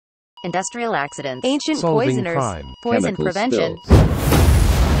industrial accidents, ancient solving poisoners, crime, poison chemical prevention. spills.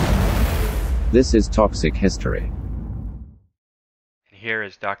 This is Toxic History. And here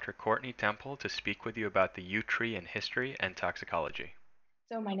is Dr. Courtney Temple to speak with you about the yew tree in history and toxicology.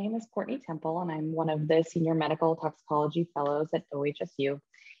 So my name is Courtney Temple, and I'm one of the Senior Medical Toxicology Fellows at OHSU.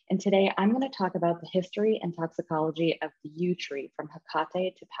 And today I'm going to talk about the history and toxicology of the yew tree from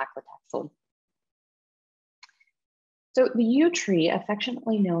Hecate to paclitaxel. So the yew tree,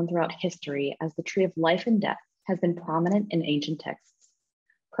 affectionately known throughout history as the tree of life and death, has been prominent in ancient texts.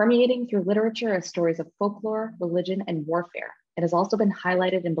 Permeating through literature as stories of folklore, religion, and warfare, it has also been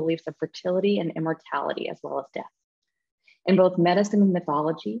highlighted in beliefs of fertility and immortality, as well as death. In both medicine and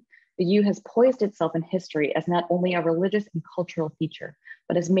mythology, the yew has poised itself in history as not only a religious and cultural feature,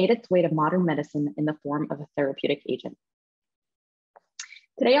 but has made its way to modern medicine in the form of a therapeutic agent.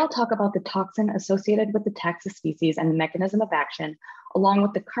 Today, I'll talk about the toxin associated with the taxus species and the mechanism of action, along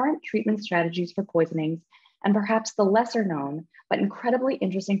with the current treatment strategies for poisonings, and perhaps the lesser known, but incredibly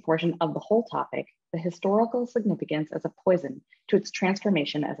interesting portion of the whole topic, the historical significance as a poison to its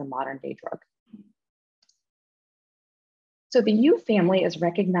transformation as a modern day drug. So the yew family is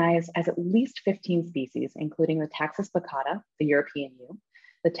recognized as at least 15 species, including the Taxus baccata, the European yew,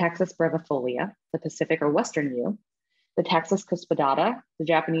 the Taxus brevifolia, the Pacific or Western yew, the Taxus cuspidata, the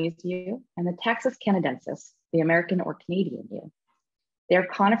Japanese yew, and the Taxus canadensis, the American or Canadian yew. They are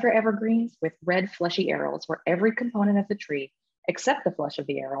conifer evergreens with red fleshy arrows where every component of the tree, except the flesh of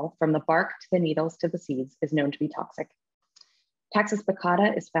the arrow, from the bark to the needles to the seeds, is known to be toxic. Taxus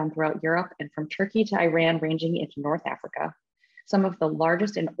baccata is found throughout Europe and from Turkey to Iran, ranging into North Africa. Some of the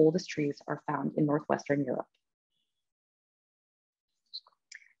largest and oldest trees are found in Northwestern Europe.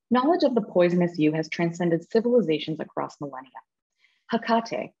 Knowledge of the poisonous yew has transcended civilizations across millennia.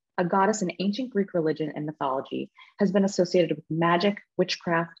 Hecate, a goddess in ancient Greek religion and mythology, has been associated with magic,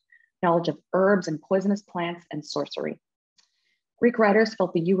 witchcraft, knowledge of herbs and poisonous plants, and sorcery. Greek writers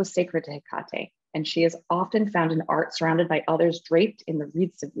felt the yew was sacred to Hecate, and she is often found in art surrounded by others draped in the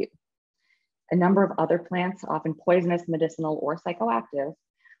wreaths of yew. A number of other plants, often poisonous, medicinal, or psychoactive,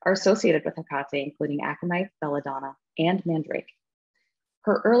 are associated with Hecate, including aconite, belladonna, and mandrake.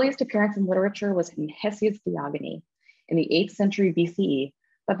 Her earliest appearance in literature was in Hesiod's Theogony in the 8th century BCE,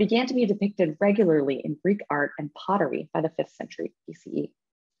 but began to be depicted regularly in Greek art and pottery by the 5th century BCE.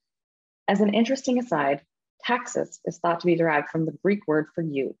 As an interesting aside, taxus is thought to be derived from the Greek word for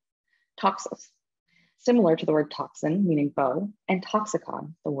yew, toxos, similar to the word toxin, meaning bow, and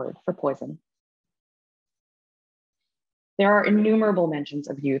toxicon, the word for poison. There are innumerable mentions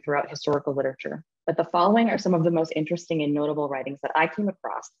of yew throughout historical literature, but the following are some of the most interesting and notable writings that I came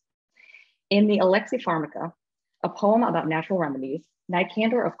across. In the Alexipharmaca, a poem about natural remedies,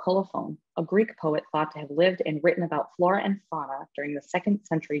 Nicander of Colophon, a Greek poet thought to have lived and written about flora and fauna during the 2nd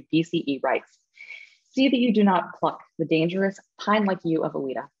century BCE, writes, "See that you do not pluck the dangerous pine-like yew of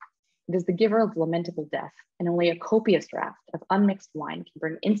Alida. It is the giver of lamentable death, and only a copious draught of unmixed wine can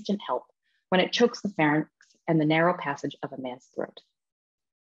bring instant help when it chokes the pharynx and the narrow passage of a man's throat."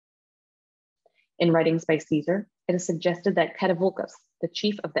 In writings by Caesar, it is suggested that Catuvolcus, the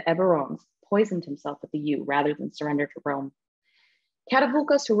chief of the Eburones, poisoned himself with the yew rather than surrender to Rome.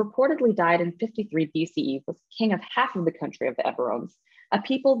 Catuvolcus, who reportedly died in 53 BCE, was king of half of the country of the Eburones, a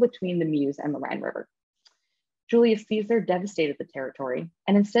people between the Meuse and the Rhine River. Julius Caesar devastated the territory,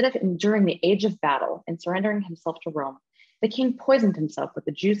 and instead of enduring the age of battle and surrendering himself to Rome, the king poisoned himself with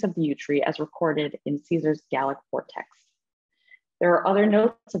the juice of the yew tree as recorded in Caesar's Gallic War text. There are other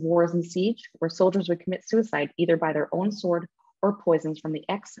notes of wars and siege where soldiers would commit suicide either by their own sword or poisons from the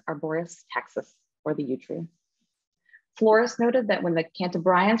Ex Arboris taxus, or the yew tree. Florus noted that when the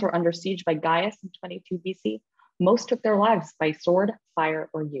Cantabrians were under siege by Gaius in 22 BC, most took their lives by sword, fire,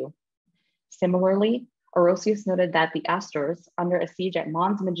 or yew. Similarly, Orosius noted that the Astors, under a siege at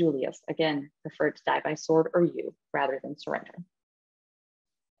Mons Mejulius, again preferred to die by sword or yew rather than surrender.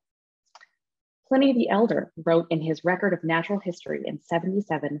 Pliny the Elder wrote in his record of natural history in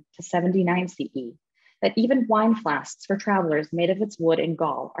 77 to 79 CE that even wine flasks for travelers made of its wood in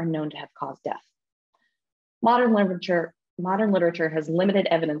Gaul are known to have caused death. Modern literature has limited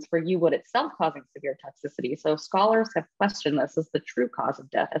evidence for yew wood itself causing severe toxicity, so scholars have questioned this as the true cause of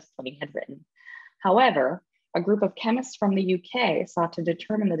death, as Pliny had written. However, a group of chemists from the UK sought to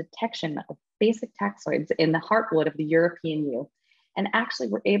determine the detection of basic taxoids in the heartwood of the European yew, and actually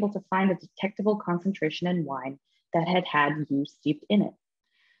were able to find a detectable concentration in wine that had had yew steeped in it.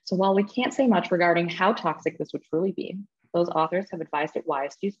 So while we can't say much regarding how toxic this would truly be, those authors have advised it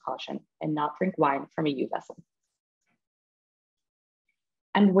wise to use caution and not drink wine from a yew vessel.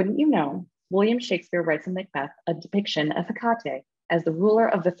 And wouldn't you know, William Shakespeare writes in Macbeth a depiction of Hecate as the ruler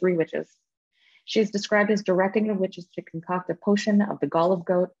of the three witches. She is described as directing the witches to concoct a potion of the gall of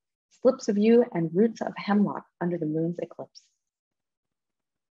goat, slips of yew, and roots of hemlock under the moon's eclipse.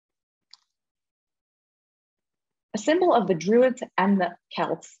 A symbol of the Druids and the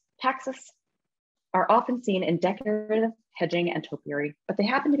Celts, taxus are often seen in decorative hedging and topiary, but they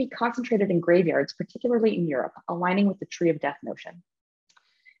happen to be concentrated in graveyards, particularly in Europe, aligning with the tree of death notion.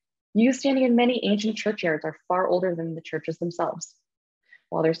 Yews standing in many ancient churchyards are far older than the churches themselves.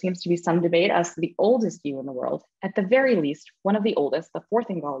 While there seems to be some debate as to the oldest yew in the world, at the very least, one of the oldest, the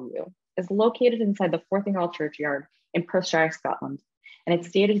Forthingall yew, is located inside the Forthingall churchyard in Perthshire, Scotland, and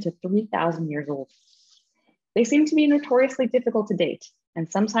it's dated to 3,000 years old. They seem to be notoriously difficult to date, and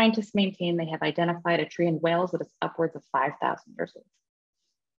some scientists maintain they have identified a tree in Wales that is upwards of 5,000 years old.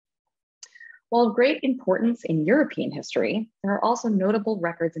 While of great importance in European history, there are also notable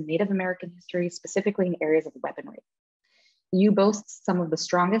records in Native American history, specifically in areas of weaponry. The yew boasts some of the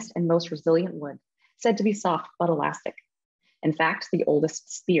strongest and most resilient wood, said to be soft but elastic. In fact, the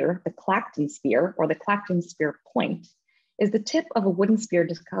oldest spear, the Clacton spear, or the Clacton spear point, is the tip of a wooden spear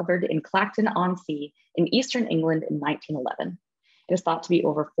discovered in Clacton-on-Sea in eastern England in 1911. It is thought to be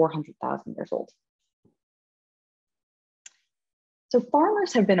over 400,000 years old. So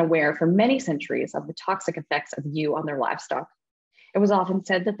farmers have been aware for many centuries of the toxic effects of yew on their livestock. It was often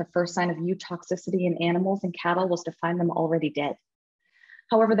said that the first sign of yew toxicity in animals and cattle was to find them already dead.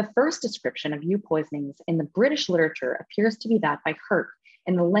 However, the first description of yew poisonings in the British literature appears to be that by Hurt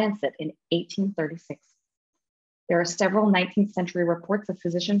in the Lancet in 1836. There are several 19th century reports of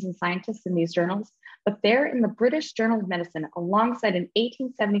physicians and scientists in these journals, but there in the British Journal of Medicine, alongside an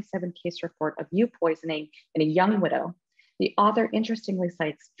 1877 case report of yew poisoning in a young widow, the author interestingly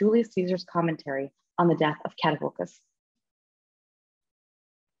cites Julius Caesar's commentary on the death of Catavulcus.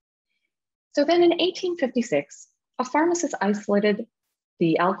 So then in 1856, a pharmacist isolated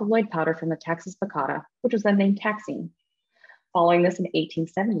the alkaloid powder from the Taxus baccata, which was then named taxine. Following this in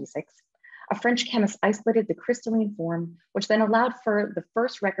 1876, a French chemist isolated the crystalline form, which then allowed for the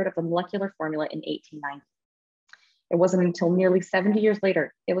first record of the molecular formula in 1890. It wasn't until nearly 70 years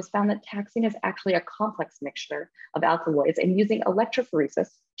later, it was found that taxine is actually a complex mixture of alkaloids, and using electrophoresis,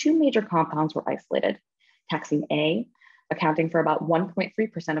 two major compounds were isolated: taxine A, accounting for about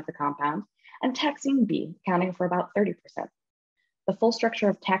 1.3% of the compound, and taxine B, accounting for about 30%. The full structure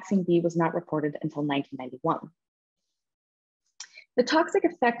of taxine B was not reported until 1991. The toxic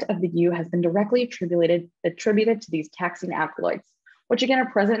effect of the yew has been directly attributed to these taxine alkaloids, which again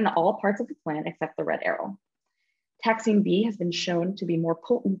are present in all parts of the plant except the red arrow. Taxine B has been shown to be more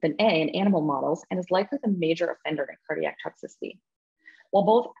potent than A in animal models and is likely the major offender in cardiac toxicity. While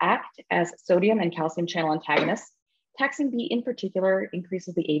both act as sodium and calcium channel antagonists, taxine B in particular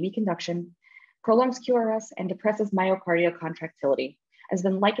increases the AV conduction, prolongs QRS, and depresses myocardial contractility, has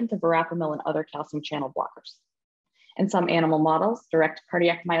been likened to verapamil and other calcium channel blockers. In some animal models, direct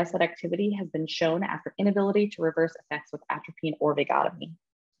cardiac myocyte activity has been shown after inability to reverse effects with atropine or vagotomy.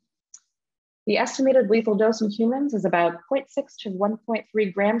 The estimated lethal dose in humans is about 0.6 to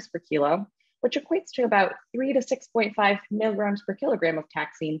 1.3 grams per kilo, which equates to about 3 to 6.5 milligrams per kilogram of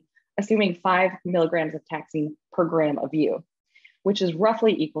taxine, assuming 5 milligrams of taxine per gram of yew, which is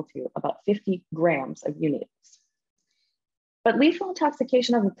roughly equal to about 50 grams of yew needles. But lethal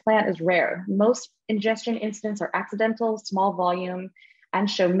intoxication of the plant is rare. Most ingestion incidents are accidental, small volume, and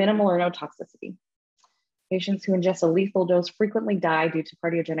show minimal or no toxicity. Patients who ingest a lethal dose frequently die due to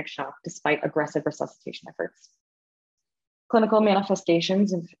cardiogenic shock despite aggressive resuscitation efforts. Clinical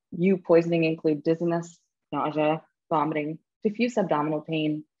manifestations of yew poisoning include dizziness, nausea, vomiting, diffuse abdominal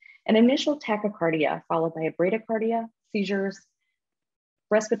pain, and initial tachycardia, followed by a bradycardia, seizures,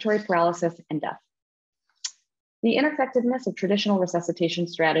 respiratory paralysis, and death. The ineffectiveness of traditional resuscitation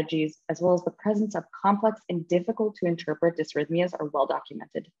strategies, as well as the presence of complex and difficult to interpret dysrhythmias, are well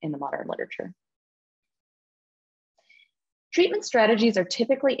documented in the modern literature. Treatment strategies are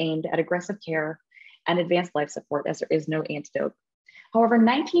typically aimed at aggressive care and advanced life support, as there is no antidote. However,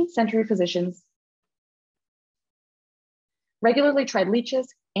 19th century physicians regularly tried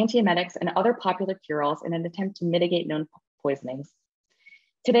leeches, antiemetics, and other popular cure-alls in an attempt to mitigate known poisonings.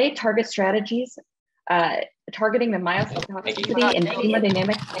 Today, target strategies targeting the myocytotoxicity and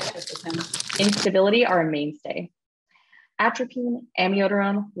hemodynamic instability are a mainstay. Atropine,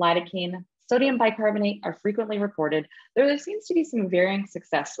 amiodarone, lidocaine, sodium bicarbonate are frequently reported, though there seems to be some varying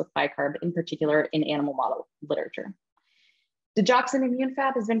success with bicarb, in particular in animal model literature. Digoxin immune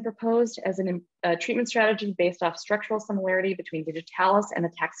fab has been proposed as a treatment strategy based off structural similarity between digitalis and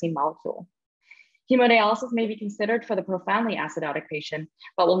the taxine molecule. Hemodialysis may be considered for the profoundly acidotic patient,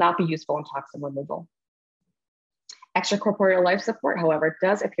 but will not be useful in toxin removal. Extracorporeal life support, however,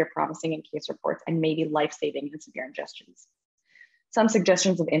 does appear promising in case reports and may be life-saving in severe ingestions. Some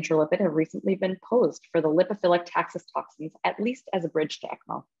suggestions of intralipid have recently been posed for the lipophilic taxus toxins, at least as a bridge to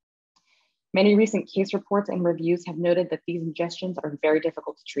ECMO. Many recent case reports and reviews have noted that these ingestions are very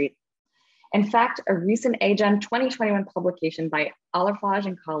difficult to treat. In fact, a recent AGEM 2021 publication by Alarfage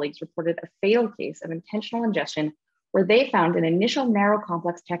and colleagues reported a fatal case of intentional ingestion where they found an initial narrow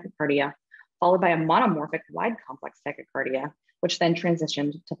complex tachycardia followed by a monomorphic wide complex tachycardia, which then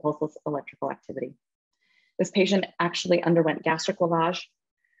transitioned to pulseless electrical activity. This patient actually underwent gastric lavage,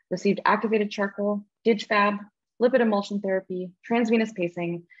 received activated charcoal, DigFab, lipid emulsion therapy, transvenous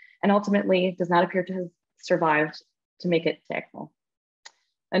pacing, and ultimately does not appear to have survived to make it to ECMO.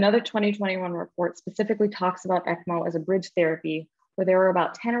 Another 2021 report specifically talks about ECMO as a bridge therapy, where there are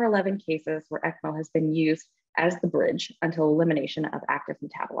about 10 or 11 cases where ECMO has been used as the bridge until elimination of active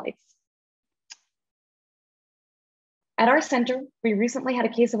metabolites. At our center, we recently had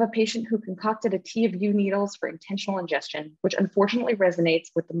a case of a patient who concocted a tea of U needles for intentional ingestion, which unfortunately resonates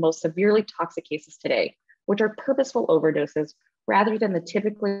with the most severely toxic cases today, which are purposeful overdoses rather than the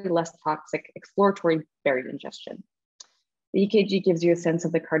typically less toxic exploratory buried ingestion. The EKG gives you a sense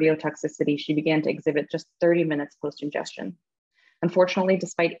of the cardiotoxicity she began to exhibit just 30 minutes post-ingestion. Unfortunately,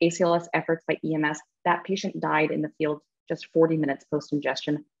 despite ACLS efforts by EMS, that patient died in the field just 40 minutes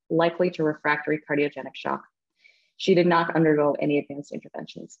post-ingestion, likely to refractory cardiogenic shock. She did not undergo any advanced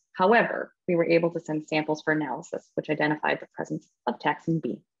interventions. However, we were able to send samples for analysis, which identified the presence of taxane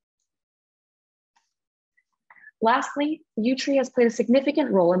B. Lastly, the U tree has played a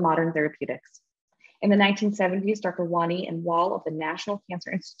significant role in modern therapeutics. In the 1970s, Dr. Wani and Wall of the National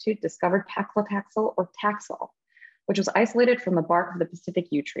Cancer Institute discovered paclitaxel or Taxol, which was isolated from the bark of the Pacific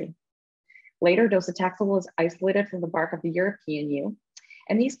yew tree. Later, docetaxel was isolated from the bark of the European yew,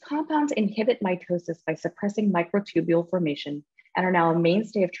 and these compounds inhibit mitosis by suppressing microtubule formation and are now a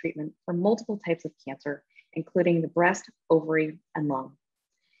mainstay of treatment for multiple types of cancer, including the breast, ovary, and lung.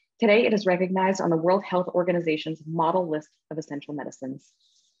 Today, it is recognized on the World Health Organization's model list of essential medicines.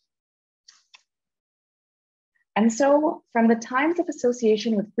 And so, from the times of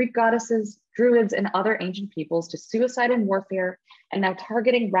association with Greek goddesses, druids, and other ancient peoples to suicide and warfare, and now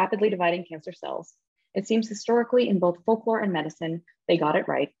targeting rapidly dividing cancer cells, it seems historically in both folklore and medicine, they got it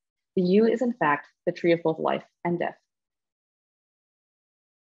right. The yew is in fact the tree of both life and death.